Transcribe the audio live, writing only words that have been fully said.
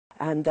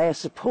and their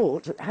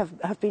support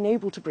have been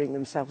able to bring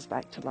themselves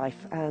back to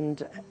life,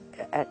 and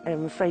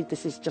I'm afraid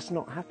this is just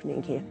not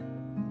happening here.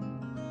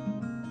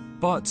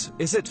 But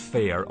is it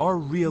fair or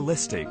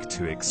realistic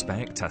to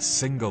expect a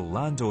single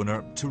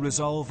landowner to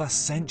resolve a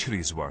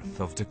century's worth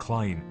of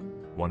decline?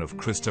 One of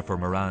Christopher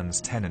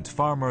Moran's tenant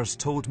farmers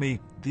told me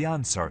the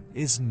answer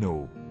is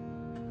no.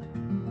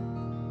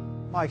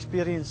 My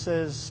experience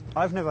is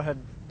I've never had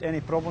any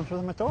problems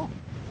with them at all.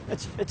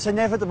 It's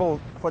inevitable.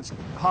 What's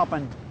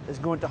happened is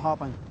going to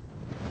happen.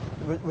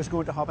 Was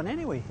going to happen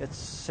anyway.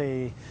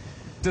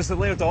 Does the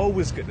laird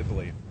always get the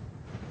blame?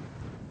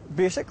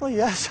 Basically,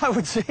 yes, I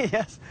would say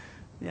yes.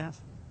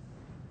 Yes.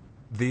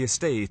 The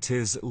estate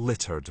is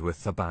littered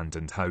with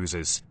abandoned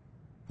houses.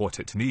 What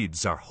it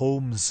needs are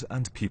homes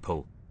and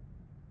people.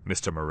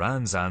 Mr.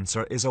 Moran's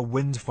answer is a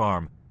wind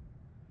farm.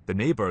 The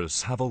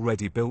neighbours have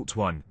already built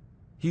one.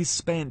 He's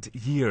spent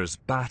years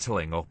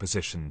battling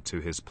opposition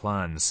to his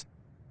plans.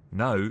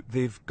 Now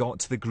they've got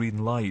the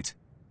green light.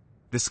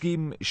 The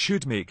scheme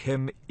should make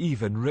him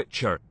even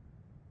richer.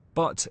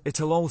 But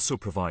it'll also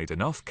provide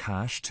enough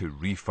cash to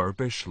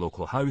refurbish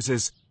local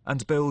houses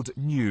and build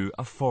new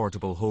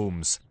affordable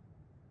homes.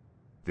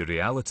 The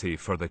reality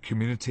for the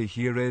community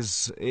here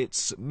is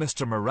it's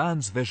Mr.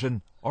 Moran's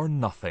vision or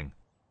nothing.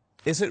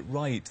 Is it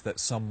right that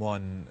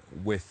someone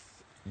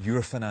with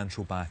your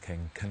financial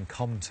backing can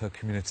come to a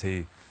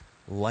community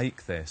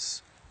like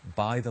this,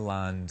 buy the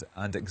land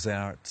and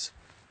exert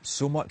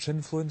so much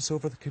influence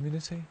over the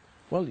community?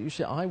 Well, you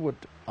see, I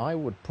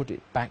would put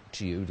it back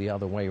to you the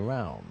other way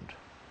round.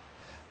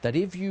 That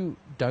if you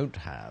don't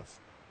have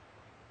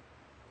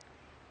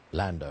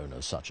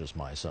landowners such as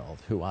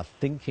myself who are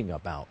thinking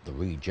about the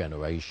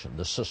regeneration,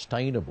 the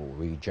sustainable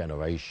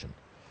regeneration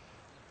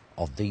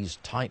of these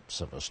types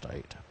of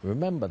estate.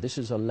 Remember, this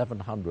is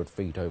 1,100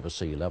 feet over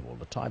sea level.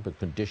 The type of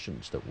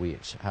conditions that we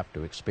have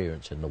to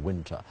experience in the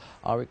winter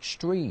are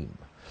extreme.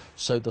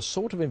 So the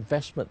sort of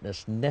investment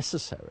that's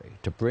necessary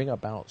to bring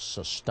about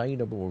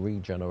sustainable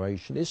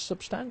regeneration is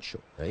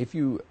substantial. If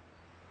you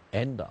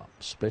end up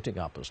splitting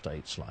up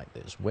estates like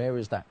this, where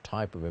is that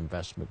type of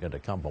investment going to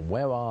come from?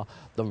 Where are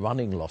the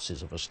running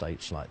losses of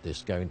estates like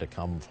this going to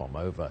come from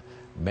over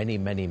many,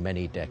 many,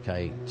 many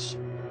decades?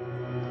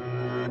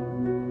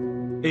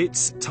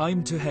 It's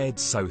time to head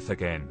south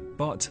again,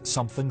 but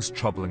something's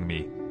troubling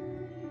me.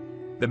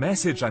 The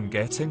message I'm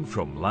getting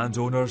from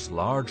landowners,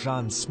 large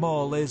and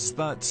small, is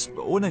that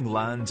owning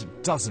land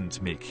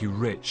doesn't make you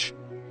rich.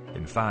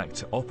 In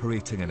fact,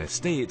 operating an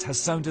estate has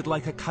sounded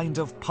like a kind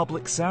of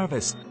public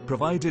service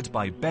provided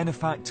by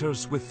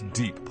benefactors with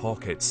deep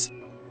pockets.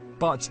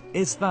 But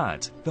is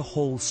that the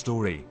whole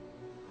story?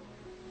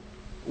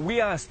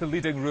 We asked the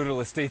leading rural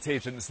estate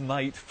agents,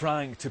 Knight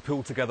Frank, to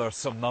pull together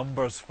some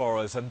numbers for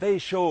us, and they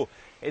show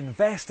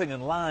investing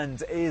in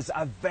land is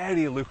a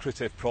very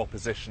lucrative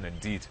proposition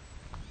indeed.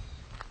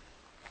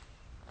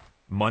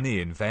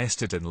 Money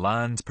invested in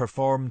land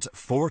performed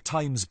 4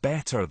 times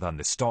better than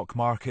the stock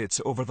market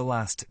over the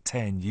last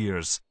 10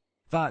 years.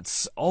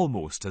 That's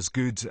almost as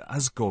good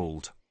as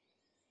gold.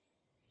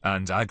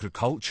 And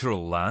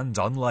agricultural land,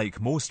 unlike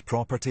most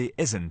property,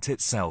 isn't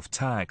itself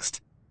taxed.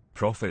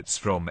 Profits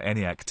from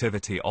any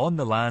activity on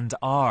the land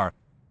are,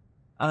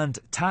 and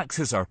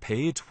taxes are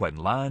paid when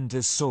land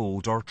is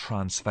sold or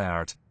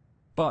transferred.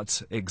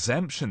 But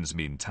exemptions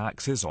mean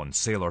taxes on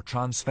sale or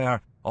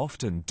transfer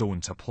often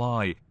don't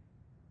apply,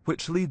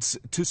 which leads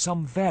to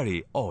some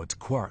very odd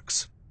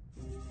quirks.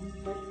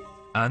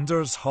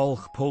 Anders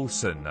Holch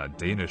Poulsen, a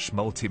Danish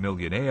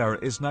multimillionaire,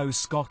 is now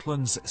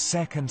Scotland's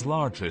second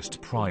largest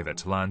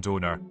private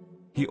landowner.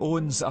 He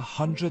owns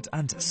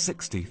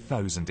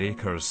 160,000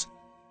 acres.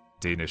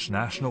 Danish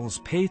nationals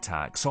pay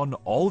tax on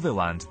all the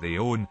land they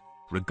own,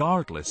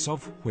 regardless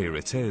of where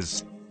it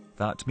is.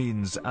 That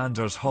means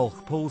Anders Holch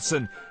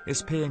Poulsen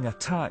is paying a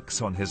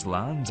tax on his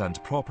land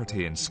and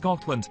property in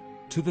Scotland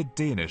to the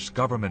Danish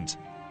government.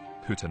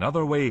 Put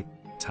another way,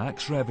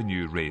 tax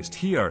revenue raised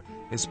here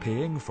is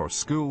paying for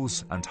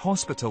schools and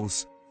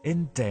hospitals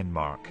in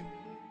Denmark.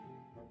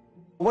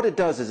 What it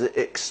does is it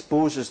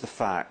exposes the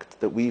fact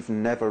that we've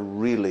never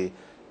really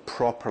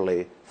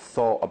properly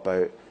thought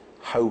about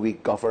how we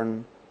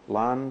govern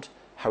land,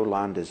 how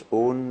land is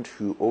owned,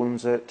 who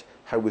owns it,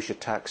 how we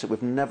should tax it.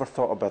 We've never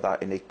thought about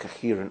that in a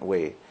coherent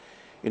way.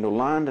 You know,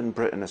 land in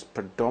Britain has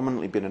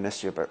predominantly been an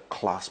issue about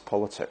class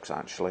politics,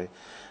 actually,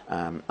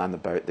 and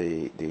about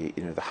the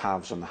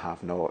haves and the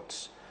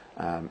have-nots.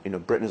 You know,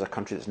 Britain is a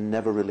country that's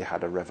never really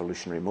had a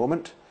revolutionary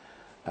moment,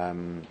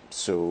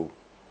 so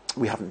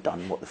we haven't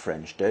done what the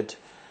French did,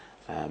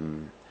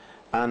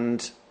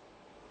 and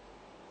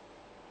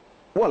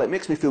well, it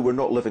makes me feel we're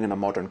not living in a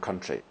modern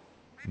country.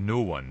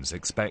 No one's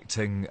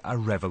expecting a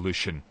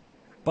revolution,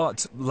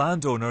 but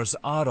landowners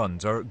are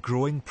under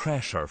growing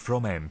pressure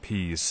from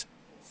MPs.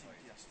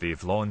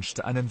 They've launched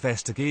an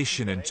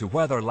investigation into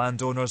whether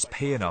landowners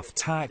pay enough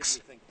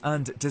tax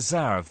and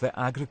deserve the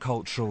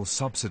agricultural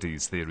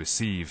subsidies they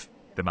receive.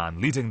 The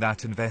man leading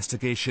that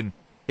investigation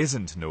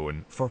isn't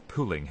known for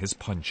pulling his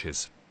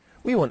punches.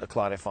 We want to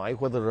clarify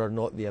whether or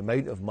not the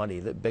amount of money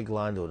that big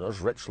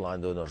landowners, rich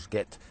landowners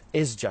get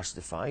is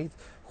justified,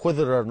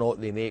 whether or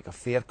not they make a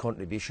fair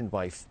contribution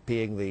by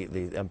paying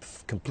the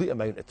complete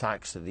amount of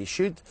tax that they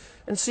should,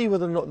 and see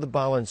whether or not the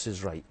balance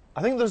is right.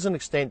 I think there's an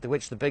extent to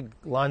which the big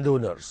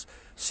landowners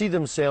see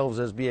themselves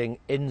as being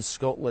in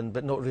Scotland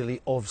but not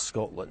really of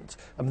Scotland.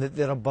 I mean, that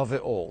they're above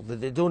it all, that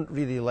they don't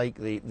really like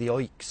the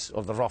oiks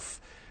or the rough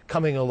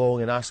coming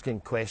along and asking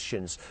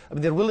questions. I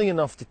mean, they're willing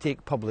enough to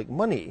take public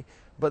money,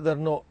 but they're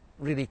not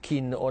really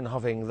keen on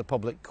having the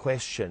public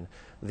question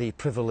the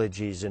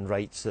privileges and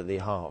rights that they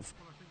have.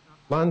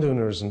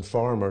 Landowners and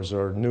farmers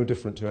are no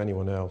different to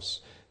anyone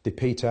else. They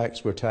pay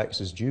tax where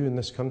tax is due in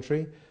this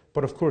country,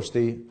 but of course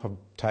they have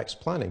tax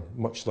planning,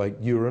 much like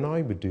you and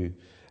I would do.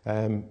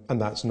 And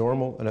that's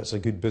normal, and it's a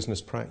good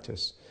business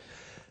practice.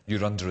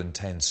 You're under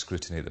intense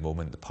scrutiny at the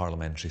moment. The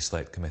Parliamentary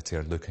Select Committee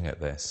are looking at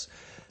this.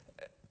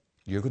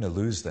 You're going to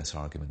lose this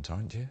argument,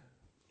 aren't you?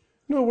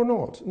 No, we're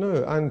not.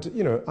 No, and,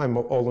 you know, I'm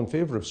all in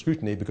favour of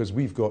scrutiny because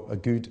we've got a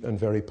good and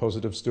very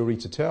positive story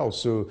to tell,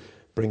 so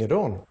bring it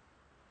on.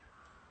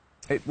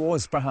 It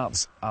was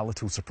perhaps a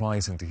little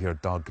surprising to hear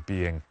Doug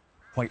being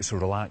quite so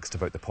relaxed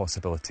about the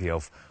possibility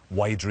of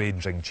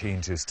wide-ranging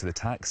changes to the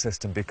tax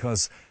system,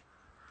 because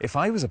if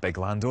I was a big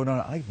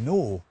landowner, I'd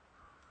know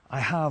I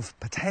have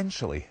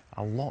potentially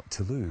a lot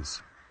to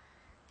lose.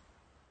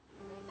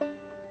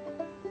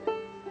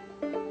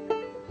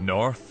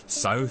 North,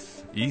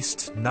 south,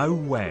 east, now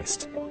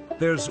west.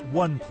 There's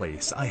one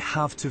place I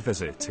have to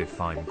visit if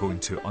I'm going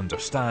to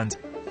understand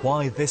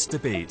why this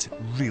debate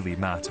really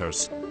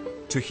matters.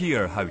 To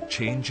hear how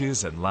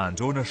changes in land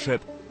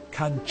ownership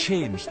can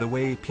change the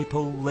way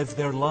people live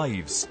their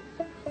lives.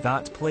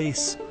 That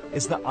place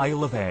is the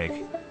Isle of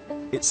Egg.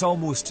 It's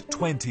almost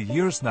 20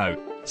 years now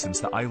since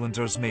the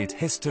islanders made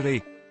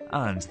history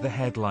and the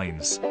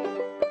headlines.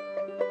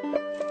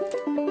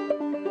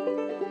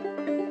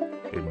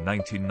 In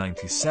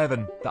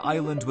 1997, the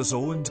island was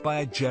owned by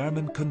a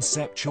German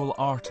conceptual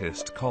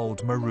artist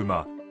called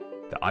Maruma.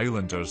 The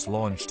islanders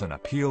launched an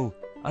appeal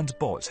and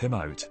bought him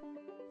out.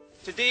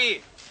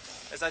 Today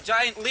is a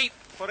giant leap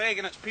for Egg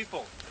and its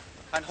people,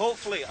 and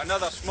hopefully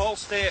another small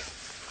step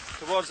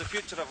towards the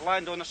future of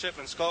land ownership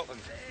in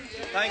Scotland.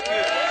 Thank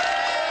you.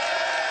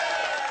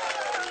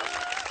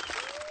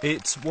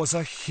 It was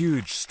a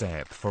huge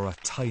step for a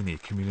tiny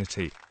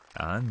community,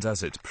 and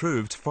as it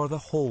proved, for the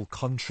whole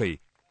country.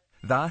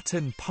 That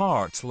in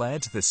part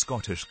led the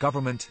Scottish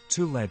Government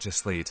to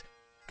legislate,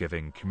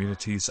 giving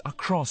communities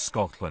across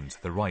Scotland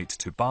the right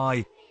to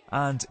buy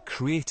and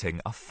creating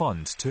a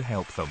fund to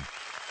help them.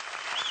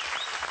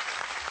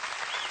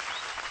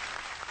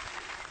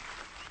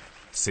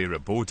 Sarah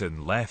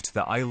Bowden left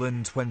the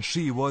island when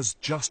she was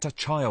just a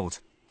child,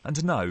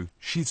 and now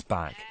she's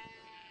back.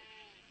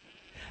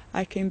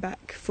 I came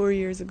back 4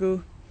 years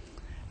ago,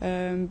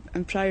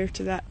 and prior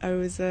to that I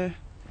was a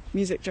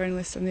music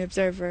journalist on the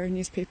Observer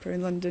newspaper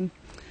in London,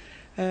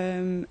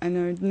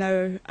 and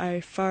now I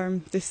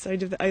farm this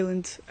side of the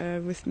island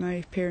with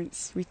my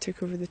parents. We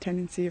took over the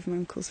tenancy of my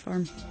uncle's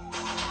farm.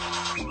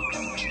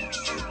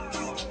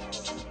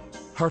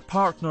 Her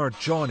partner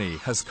Johnny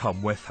has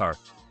come with her.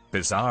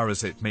 Bizarre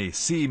as it may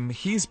seem,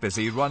 he's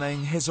busy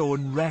running his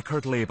own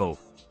record label,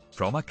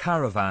 From a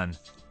Caravan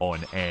on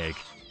Egg.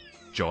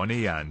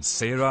 Johnny and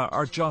Sarah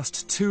are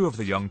just two of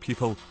the young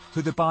people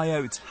who the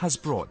buyout has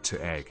brought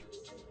to Egg.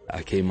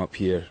 I came up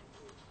here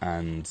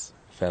and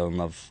fell in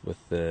love with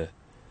the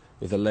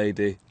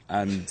lady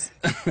and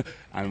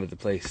and with the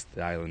place,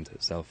 the island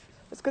itself.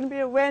 It's going to be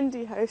a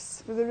Wendy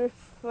house with a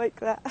roof like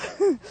that.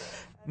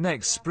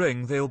 Next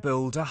spring they'll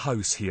build a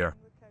house here.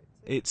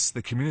 It's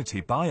the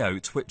community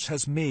buyout which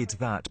has made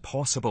that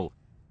possible.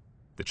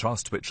 The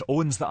trust which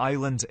owns the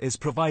island is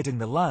providing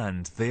the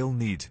land they'll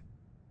need.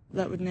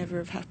 That would never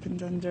have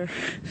happened under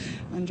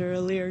a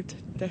laird,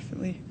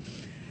 definitely.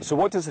 So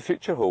what does the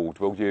future hold?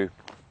 Will you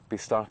be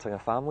starting a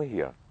family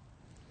here?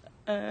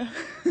 Well,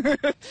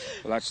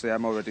 actually,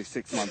 I'm already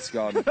 6 months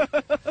gone.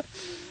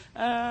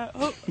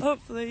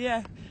 Hopefully,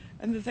 yeah.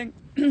 And I think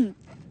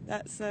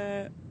that's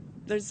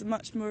there's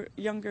much more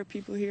younger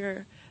people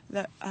here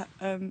that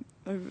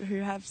who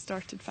have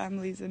started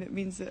families, and it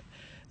means that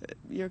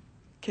your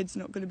kid's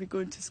not going to be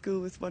going to school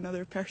with one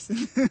other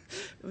person,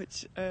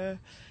 which,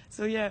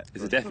 so yeah.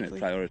 It's a definite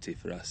priority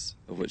for us,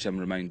 of which I'm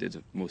reminded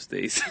of most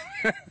days.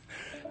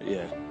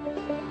 Yeah.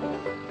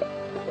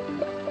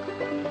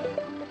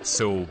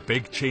 So,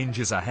 big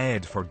changes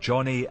ahead for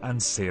Johnny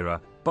and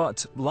Sarah,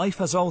 but life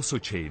has also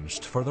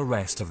changed for the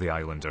rest of the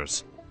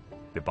islanders.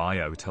 The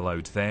buyout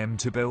allowed them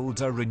to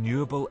build a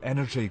renewable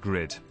energy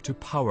grid to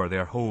power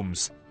their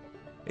homes.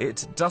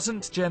 It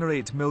doesn't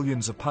generate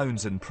millions of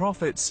pounds in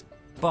profits,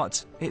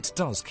 but it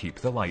does keep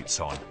the lights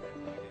on.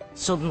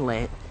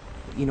 Suddenly,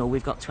 you know,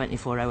 we've got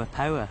 24-hour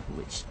power,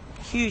 which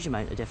huge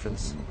amount of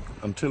difference.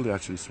 Until they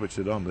actually switched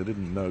it on, they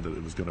didn't know that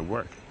it was going to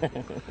work.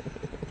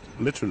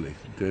 Literally,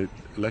 the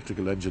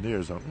electrical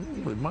engineers thought,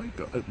 it might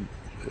go,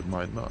 it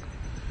might not.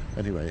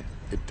 Anyway,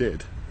 it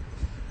did.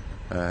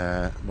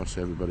 Much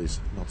to everybody's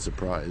not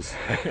surprised.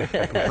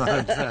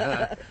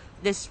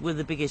 This was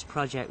the biggest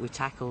project we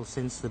tackled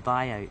since the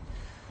buyout,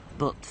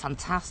 but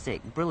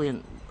fantastic,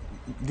 brilliant.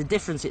 The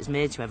difference it's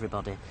made to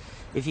everybody.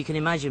 If you can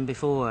imagine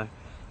before,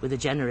 with a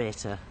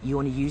generator, you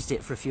only used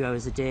it for a few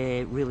hours a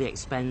day, really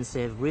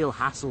expensive, real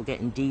hassle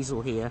getting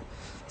diesel here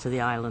to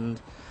the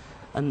island.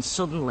 And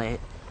suddenly,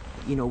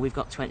 you know, we've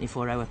got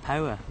 24-hour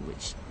power,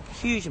 which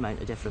huge amount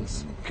of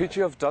difference. Could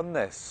you have done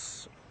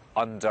this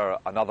under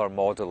another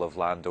model of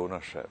land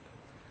ownership?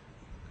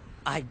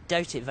 I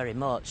doubt it very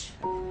much.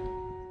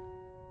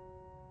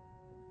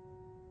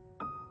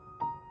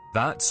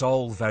 That's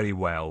all very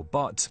well,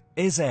 but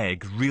is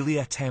egg really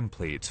a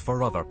template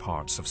for other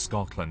parts of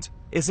Scotland?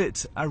 Is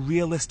it a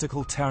realistic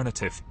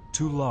alternative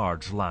to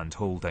large land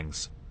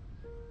holdings?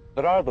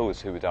 There are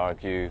those who would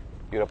argue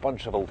you're a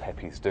bunch of old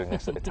hippies doing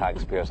this at the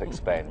taxpayer's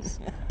expense.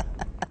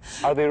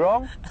 Are they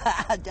wrong?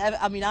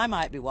 I mean, I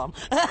might be one.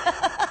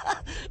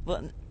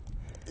 But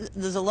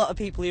there's a lot of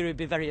people here who'd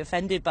be very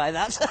offended by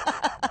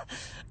that.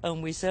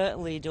 And we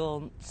certainly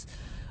don't.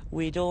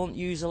 We don't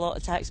use a lot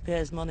of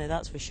taxpayers' money,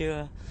 that's for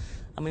sure.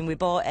 I mean, we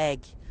bought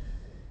egg.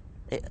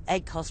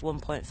 Egg cost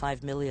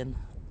 1.5 million,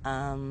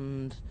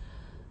 and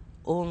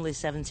only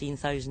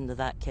 17,000 of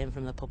that came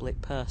from the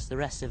public purse. The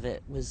rest of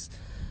it was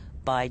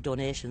by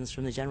donations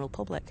from the general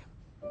public.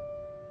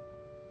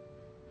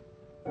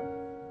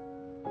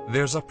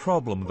 There's a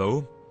problem,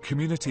 though.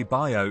 Community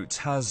buyout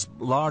has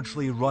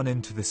largely run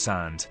into the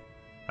sand.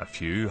 A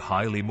few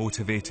highly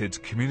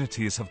motivated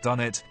communities have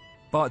done it,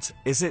 but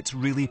is it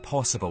really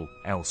possible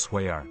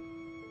elsewhere?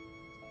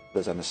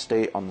 There's an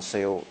estate on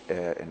sale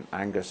in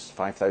Angus,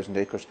 5,000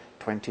 acres,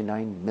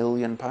 £29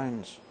 million.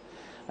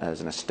 There's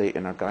an estate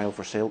in Argyll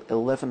for sale,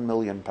 £11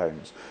 million.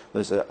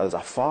 There's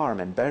a farm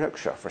in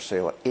Berwickshire for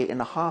sale at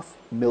 £8.5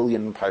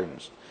 million.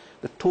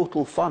 The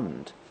total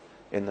fund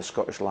in the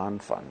Scottish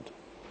Land Fund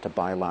to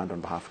buy land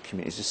on behalf of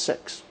communities is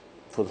 6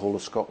 for the whole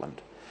of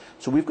Scotland.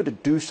 So we've got to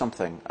do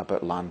something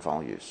about land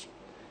values,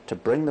 to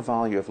bring the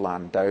value of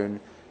land down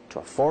to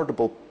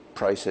affordable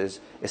prices,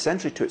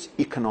 essentially to its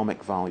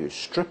economic value.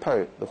 Strip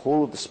out the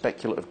whole of the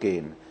speculative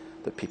gain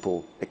that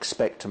people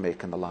expect to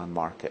make in the land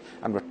market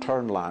and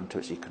return land to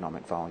its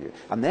economic value.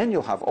 And then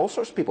you'll have all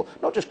sorts of people,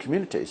 not just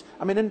communities,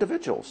 I mean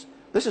individuals.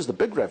 This is the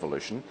big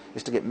revolution,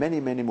 is to get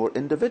many, many more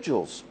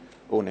individuals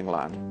owning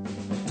land.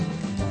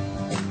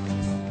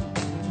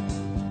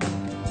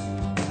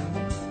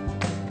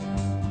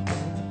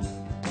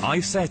 I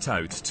set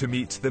out to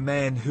meet the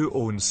men who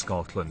own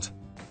Scotland.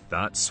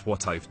 That's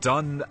what I've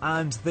done,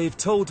 and they've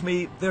told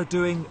me they're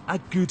doing a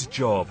good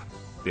job.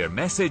 Their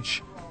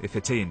message, if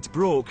it ain't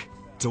broke,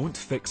 don't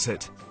fix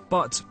it.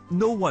 But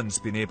no one's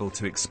been able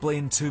to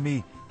explain to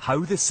me how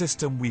the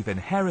system we've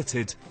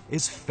inherited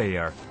is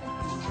fair.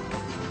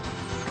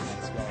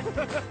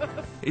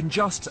 In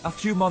just a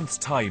few months'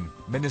 time,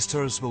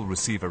 ministers will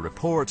receive a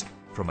report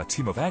from a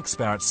team of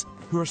experts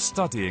who are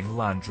studying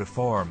land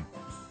reform.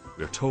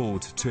 We're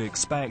told to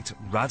expect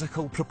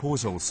radical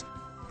proposals,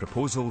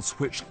 proposals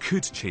which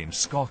could change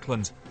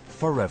Scotland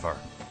forever.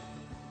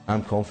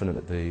 I'm confident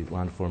that the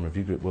Land Reform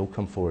Review Group will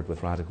come forward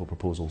with radical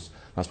proposals.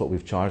 That's what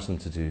we've charged them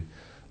to do,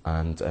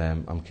 and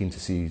I'm keen to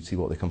see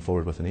what they come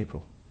forward with in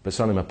April. But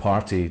certainly my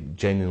party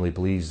genuinely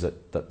believes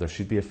that there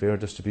should be a fair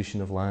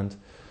distribution of land,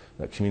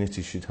 that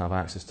communities should have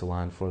access to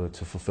land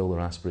to fulfil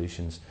their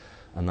aspirations,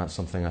 and that's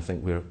something I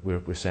think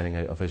we're setting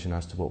out a vision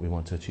as to what we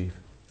want to achieve.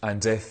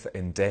 And if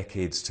in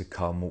decades to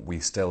come we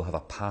still have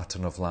a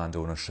pattern of land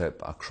ownership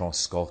across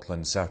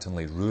Scotland,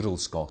 certainly rural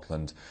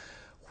Scotland,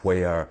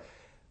 where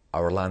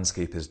our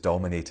landscape is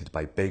dominated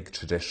by big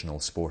traditional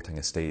sporting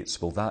estates,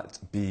 will that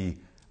be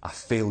a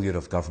failure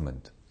of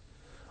government?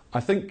 I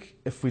think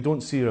if we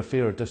don't see a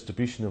fair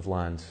distribution of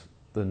land,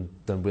 then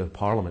with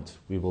Parliament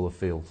we will have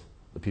failed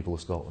the people of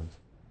Scotland.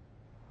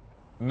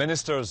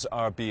 Ministers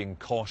are being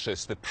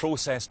cautious. The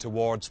process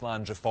towards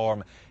land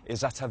reform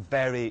is at a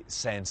very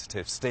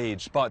sensitive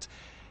stage, but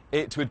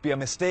it would be a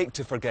mistake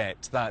to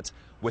forget that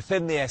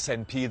within the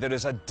SNP there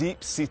is a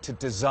deep-seated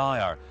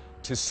desire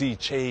to see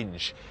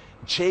change.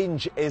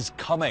 Change is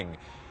coming.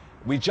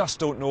 We just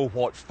don't know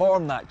what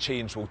form that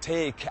change will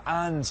take,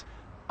 and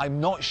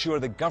I'm not sure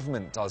the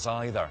government does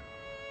either.